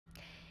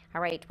All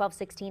right,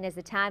 12:16 is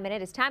the time, and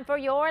it is time for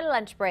your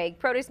lunch break.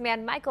 Produce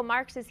man Michael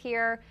Marks is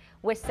here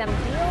with some deals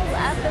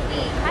of the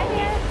week. Hi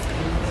there.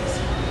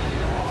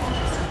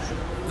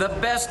 The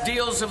best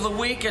deals of the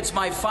week. It's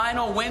my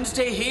final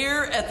Wednesday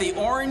here at the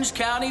Orange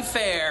County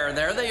Fair.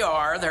 There they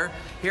are. They're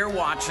here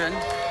watching.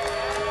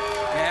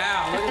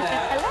 Yeah, look at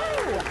that.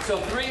 Hello. So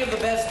 3 of the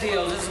best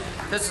deals.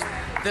 This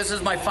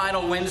is my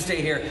final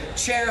Wednesday here.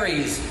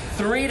 Cherries,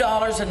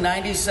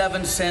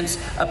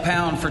 $3.97 a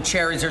pound for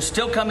cherries. They're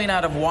still coming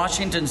out of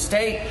Washington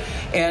State,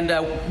 and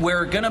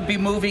we're going to be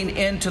moving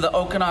into the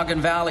Okanagan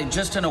Valley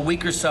just in a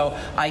week or so.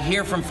 I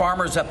hear from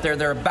farmers up there,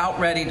 they're about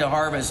ready to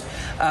harvest.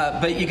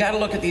 But you got to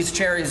look at these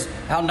cherries,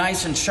 how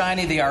nice and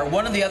shiny they are.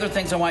 One of the other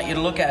things I want you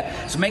to look at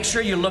is make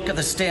sure you look at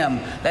the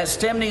stem. That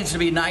stem needs to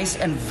be nice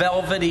and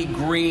velvety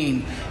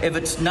green. If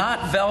it's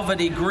not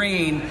velvety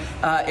green,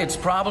 it's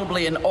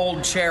probably an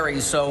old cherry.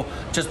 So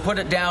just put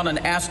it down and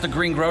ask the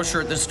green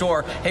grocer at the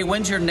store, hey,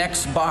 when's your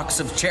next box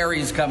of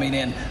cherries coming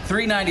in?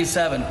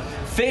 $3.97.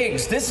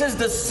 Figs. This is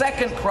the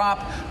second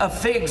crop of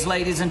figs,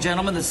 ladies and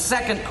gentlemen, the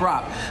second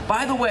crop.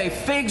 By the way,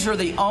 figs are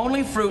the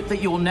only fruit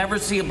that you will never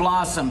see a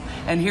blossom,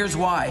 and here's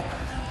why.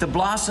 The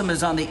blossom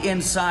is on the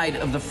inside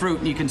of the fruit,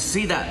 and you can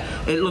see that.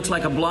 It looks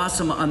like a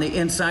blossom on the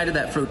inside of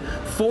that fruit.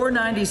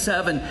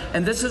 $4.97,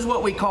 and this is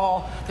what we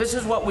call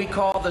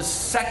the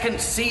second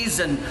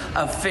season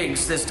of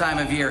figs this time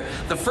of year.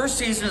 The first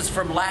season is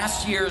from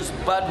last year's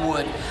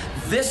budwood.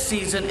 This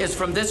season is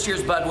from this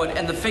year's budwood,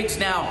 and the figs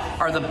now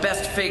are the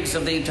best figs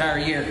of the entire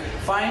year.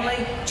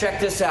 Finally, check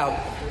this out.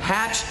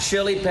 Hatch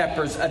chili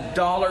peppers,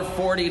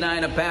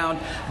 $1.49 a pound.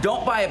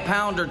 Don't buy a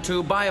pound or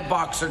two, buy a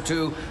box or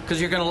two, because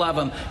you're going to love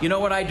them. You know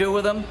what I do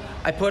with them?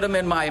 I put them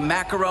in my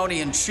macaroni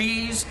and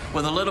cheese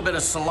with a little bit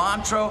of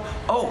cilantro.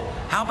 Oh,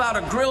 how about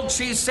a grilled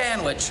cheese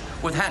sandwich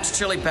with Hatch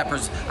chili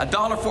peppers?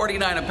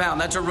 $1.49 a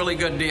pound. That's a really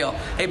good deal.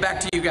 Hey,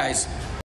 back to you guys.